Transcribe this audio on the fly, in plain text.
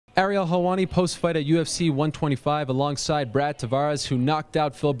Ariel Helwani post-fight at UFC 125 alongside Brad Tavares, who knocked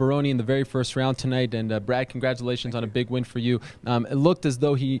out Phil Baroni in the very first round tonight. And Brad, congratulations on a big win for you. It looked as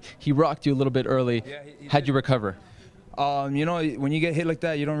though he rocked you a little bit early. Yeah, how'd you recover? You know, when you get hit like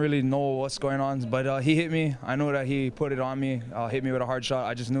that, you don't really know what's going on. But he hit me. I knew that he put it on me, hit me with a hard shot.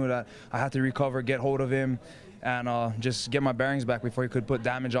 I just knew that I had to recover, get hold of him, and just get my bearings back before he could put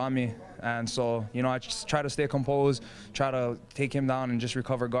damage on me. And so, you know, I just try to stay composed, try to take him down and just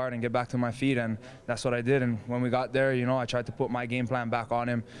recover guard and get back to my feet, and that's what I did. And when we got there, you know, I tried to put my game plan back on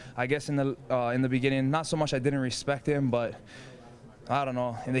him. I guess in the beginning, not so much I didn't respect him, but I don't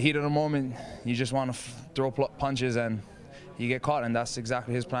know, in the heat of the moment, you just want to throw punches and you get caught, and that's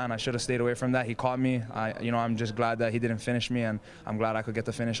exactly his plan. I should have stayed away from that. He caught me. You know, I'm just glad that he didn't finish me, and I'm glad I could get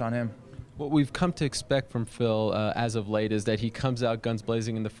the finish on him. What we've come to expect from Phil as of late is that he comes out guns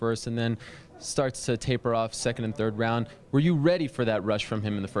blazing in the first and then starts to taper off second and third round. Were you ready for that rush from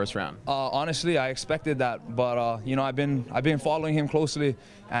him in the first round? Honestly, I expected that, but you know, I've been following him closely,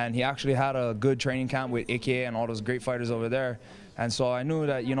 and he actually had a good training camp with AKA and all those great fighters over there. And so I knew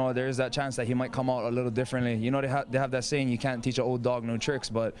that, you know, there is that chance that he might come out a little differently. You know, they have that saying, you can't teach an old dog new tricks,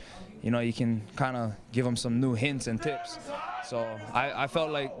 but, you know, you can kind of give him some new hints and tips. So I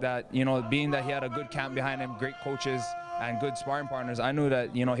felt like that, you know, being that he had a good camp behind him, great coaches and good sparring partners, I knew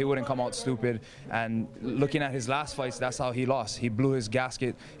that, you know, he wouldn't come out stupid. And looking at his last fights, that's how he lost. He blew his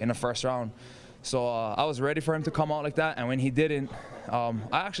gasket in the first round. So I was ready for him to come out like that, and when he didn't, I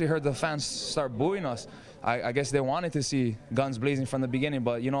actually heard the fans start booing us. I guess they wanted to see guns blazing from the beginning,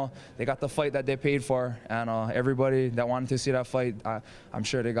 but, you know, they got the fight that they paid for, and everybody that wanted to see that fight, I'm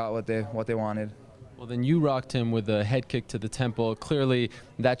sure they got what they wanted. Well, then you rocked him with a head kick to the temple. Clearly,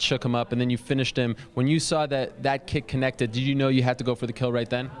 that shook him up, and then you finished him. When you saw that kick connected, did you know you had to go for the kill right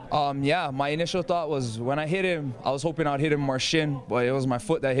then? Yeah, my initial thought was when I hit him, I was hoping I'd hit him more shin, but it was my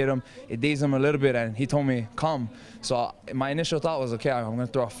foot that hit him. It dazed him a little bit, and he told me, come. So my initial thought was, okay, I'm going to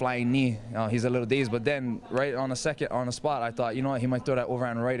throw a flying knee. He's a little dazed, but then right on the spot, I thought, you know what, he might throw that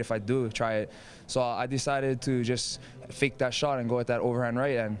overhand right if I do try it. So I decided to just fake that shot and go at that overhand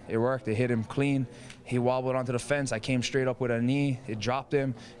right, and it worked. It hit him clean. He wobbled onto the fence. I came straight up with a knee. It dropped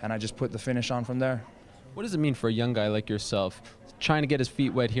him, and I just put the finish on from there. What does it mean for a young guy like yourself, trying to get his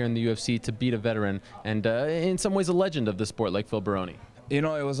feet wet here in the UFC, to beat a veteran and in some ways a legend of the sport like Phil Baroni? You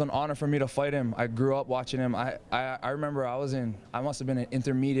know, it was an honor for me to fight him. I grew up watching him. I remember I must have been an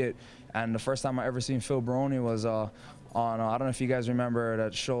intermediate, and the first time I ever seen Phil Baroni was on, I don't know if you guys remember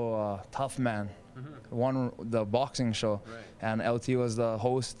that show, Tough Man. The boxing show, right. And LT was the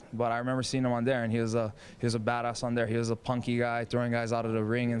host, but I remember seeing him on there, and he was a badass on there. He was a punky guy, throwing guys out of the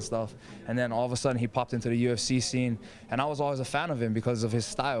ring and stuff. And then all of a sudden he popped into the UFC scene, and I was always a fan of him because of his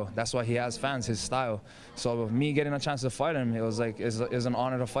style. That's why he has fans, his style. So me getting a chance to fight him, it was like it's an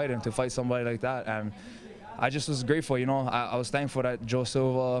honor to fight him, to fight somebody like that. And I just was grateful, you know. I was thankful that Joe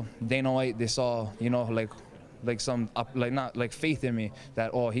Silva, Dana White, they saw, you know, like faith in me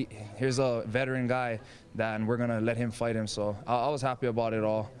that, oh, here's a veteran guy and we're gonna let him fight him. So I was happy about it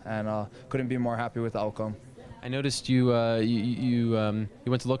all, and couldn't be more happy with the outcome. I noticed you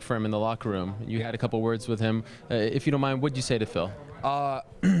went to look for him in the locker room. You had a couple words with him. If you don't mind, what'd you say to Phil? I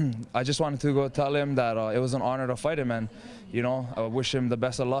just wanted to go tell him that it was an honor to fight him, and, you know, I wish him the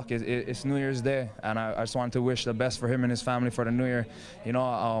best of luck. It's New Year's Day, and I just wanted to wish the best for him and his family for the New Year. You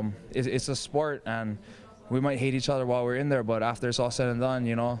know, it's a sport, and we might hate each other while we're in there, but after it's all said and done,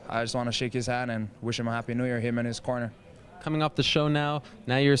 you know, I just want to shake his hand and wish him a Happy New Year, him and his corner. Coming off the show now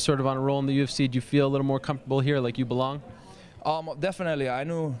you're sort of on a roll in the UFC. Do you feel a little more comfortable here, like you belong? Definitely. I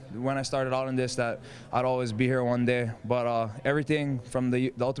knew when I started out in this that I'd always be here one day, but everything from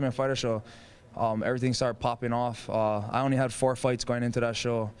the Ultimate Fighter show, everything started popping off. I only had 4 fights going into that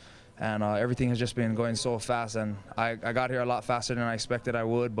show, and everything has just been going so fast, and I got here a lot faster than I expected I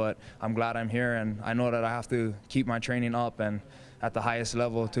would, but I'm glad I'm here, and I know that I have to keep my training up and at the highest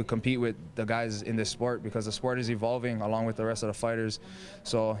level to compete with the guys in this sport, because the sport is evolving along with the rest of the fighters.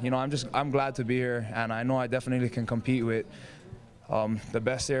 So, you know, I'm glad to be here, and I know I definitely can compete with the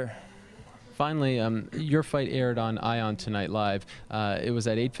best here. Finally, your fight aired on Ion tonight live. It was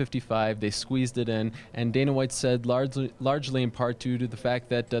at 8:55. They squeezed it in, and Dana White said largely in part due to the fact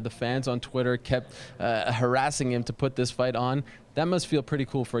that the fans on Twitter kept harassing him to put this fight on. That must feel pretty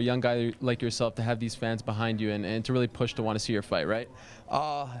cool for a young guy like yourself to have these fans behind you and to really push to want to see your fight, right?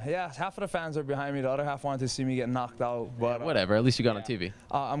 Yeah, half of the fans are behind me. The other half wanted to see me get knocked out. But whatever, at least you got on TV.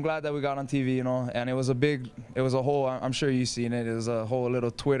 I'm glad that we got on TV, you know, and it was a whole, I'm sure you've seen it, it was a whole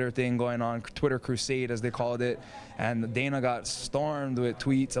little Twitter thing going on, Twitter crusade as they called it, and Dana got stormed with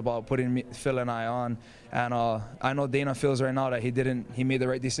tweets about putting Phil and I on, And I know Dana feels right now that he made the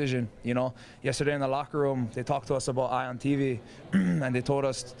right decision. You know, yesterday in the locker room, they talked to us about Eye on TV, and they told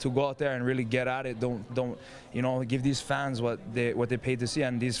us to go out there and really get at it. Don't you know, give these fans what they paid to see,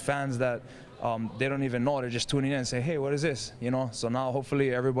 and these fans that they don't even know, they're just tuning in and say, hey, what is this? You know, so now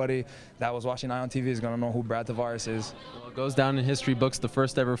hopefully everybody that was watching Eye on TV is gonna know who Brad Tavares is. Well, it goes down in history books, the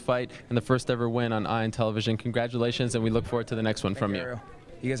first ever fight and the first ever win on Eye on Television. Congratulations, and we look forward to the next one from you. Ariel.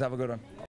 You guys have a good one.